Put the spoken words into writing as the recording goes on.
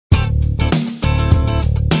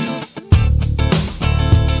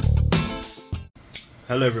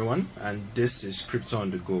Hello everyone, and this is Crypto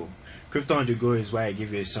on the Go. Crypto on the Go is where I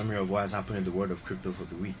give you a summary of what has happened in the world of crypto for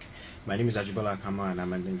the week. My name is Ajibola Kama and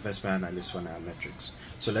I'm an investment analyst for LedgerX.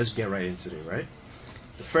 So let's get right into it, right?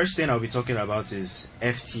 The first thing I'll be talking about is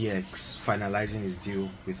FTX finalizing its deal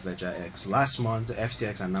with LedgerX. Last month,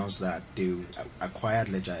 FTX announced that they acquired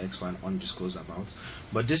LedgerX for an undisclosed amount,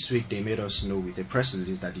 but this week they made us know with a press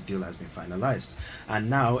release that the deal has been finalized, and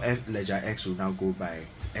now LedgerX will now go by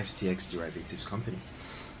FTX Derivatives Company.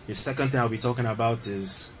 The second thing I'll be talking about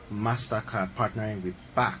is MasterCard partnering with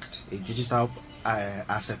Bakkt, a digital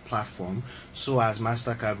asset platform, so as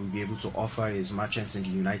MasterCard will be able to offer its merchants in the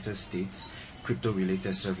United States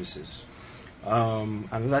crypto-related services.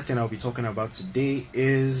 Another thing I'll be talking about today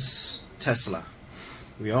is Tesla.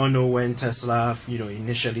 We all know when Tesla,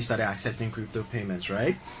 initially started accepting crypto payments,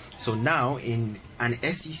 right? So now, in an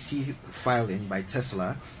SEC filing by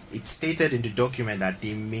Tesla, it stated in the document that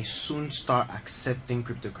they may soon start accepting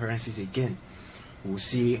cryptocurrencies again. We'll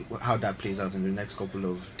see how that plays out in the next couple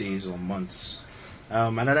of days or months.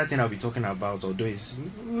 Another thing I'll be talking about, although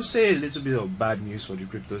we'll say a little bit of bad news for the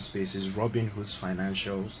crypto space, is Robinhood's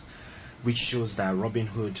financials, which shows that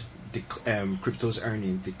Robinhood crypto's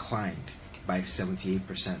earnings declined by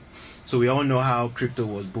 78%. So we all know how crypto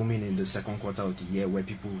was booming in the second quarter of the year, where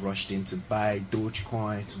people rushed in to buy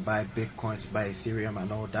Dogecoin, to buy Bitcoin, to buy Ethereum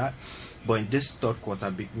and all that. But in this third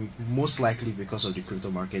quarter, most likely because of the crypto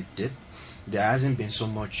market dip, there hasn't been so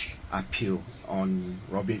much appeal by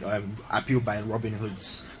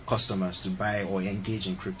Robinhood's customers to buy or engage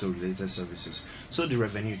in crypto-related services. So the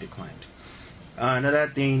revenue declined. Another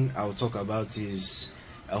thing I'll talk about is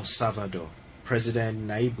El Salvador. President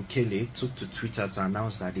Nayib Bukele took to Twitter to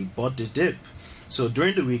announce that he bought the dip. So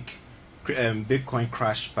during the week, Bitcoin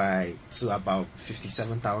crashed to about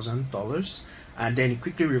 $57,000, and then it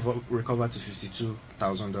quickly recovered to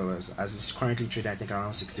 $52,000, as it's currently trading, I think,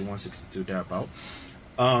 around 61, 62 thereabout.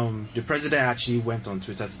 The president actually went on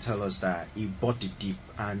Twitter to tell us that he bought the dip,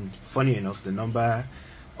 and funny enough, the number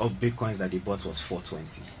of Bitcoins that they bought was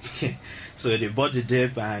 420. So they bought the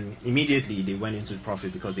dip, and immediately they went into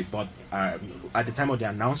profit because they bought, at the time of the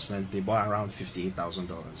announcement, they bought around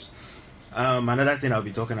 $58,000. Another thing I'll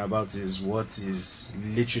be talking about is what is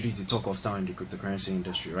literally the talk of town in the cryptocurrency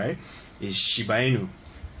industry, right? Is Shiba Inu.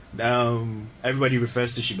 Everybody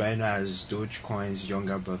refers to Shiba Inu as Dogecoin's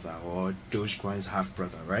younger brother or Dogecoin's half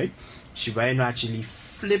brother, right? Shiba Inu actually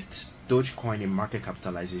flipped Dogecoin in market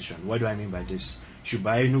capitalization. What do I mean by this?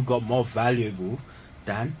 Shiba Inu got more valuable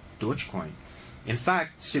than Dogecoin. In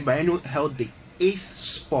fact, Shiba Inu held the 8th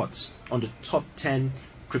spot on the top 10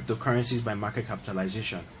 cryptocurrencies by market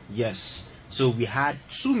capitalization. Yes, so we had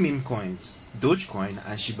two meme coins, Dogecoin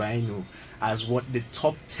and Shiba Inu, as what the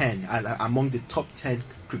top 10, among the top 10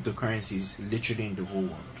 cryptocurrencies literally in the whole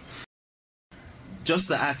world. Just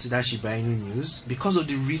to add to that Shiba Inu news, because of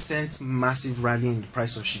the recent massive rally in the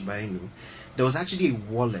price of Shiba Inu, there was actually a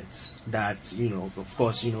wallet that, of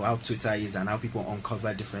course, how Twitter is and how people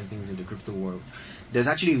uncover different things in the crypto world. There's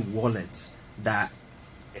actually a wallet that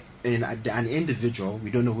an individual,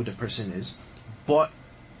 we don't know who the person is, bought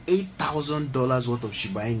 $8,000 worth of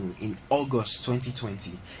Shiba Inu in August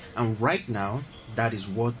 2020, and right now that is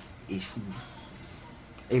worth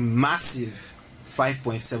a massive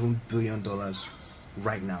 $5.7 billion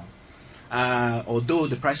right now. Although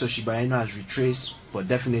the price of Shiba Inu has retraced, but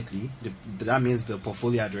definitely that means the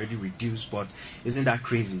portfolio had already reduced. But isn't that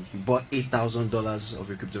crazy? You bought $8,000 of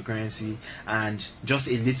a cryptocurrency, and just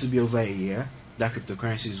a little bit over a year, that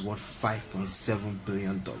cryptocurrency is worth $5.7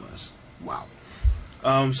 billion. Wow.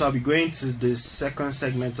 So I'll be going to the second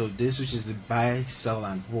segment of this, which is the buy, sell,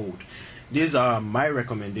 and hold. These are my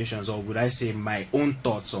recommendations, or would I say my own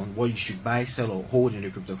thoughts on what you should buy, sell, or hold in the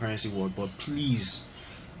cryptocurrency world. But please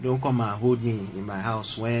don't come and hold me in my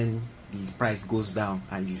house when the price goes down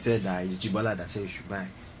and you said that it's Jibola that said you should buy.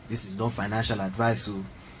 This is not financial advice. So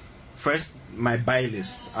first, my buy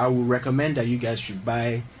list. I would recommend that you guys should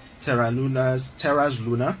buy Terra's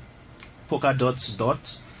Luna, Polkadot's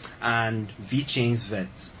Dot, and VeChain's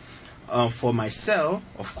Vet. For my sell,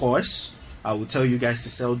 of course, I will tell you guys to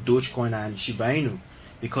sell Dogecoin and Shiba Inu,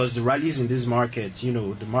 because the rallies in this market,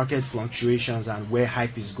 the market fluctuations and where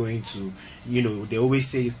hype is going to, they always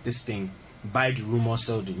say this thing, buy the rumor,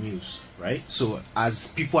 sell the news, right? So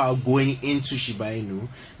as people are going into Shiba Inu,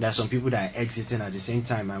 there are some people that are exiting at the same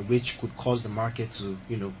time, and which could cause the market to,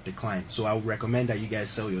 decline. So I would recommend that you guys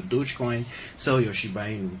sell your Dogecoin, sell your Shiba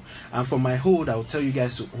Inu. And for my hold, I will tell you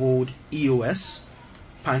guys to hold EOS,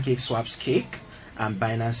 PancakeSwap's Cake, and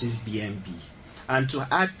Binance's BNB. And to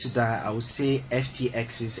add to that, I would say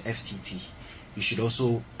FTX's FTT. You should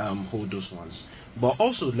also hold those ones. But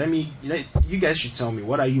also, you guys should tell me,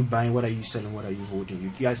 what are you buying, what are you selling, what are you holding?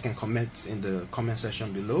 You guys can comment in the comment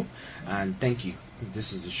section below. And thank you.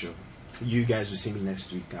 This is the show. You guys will see me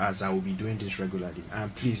next week, as I will be doing this regularly.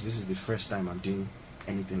 And please, this is the first time I'm doing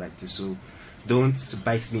anything like this, so don't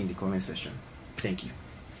bite me in the comment section. Thank you.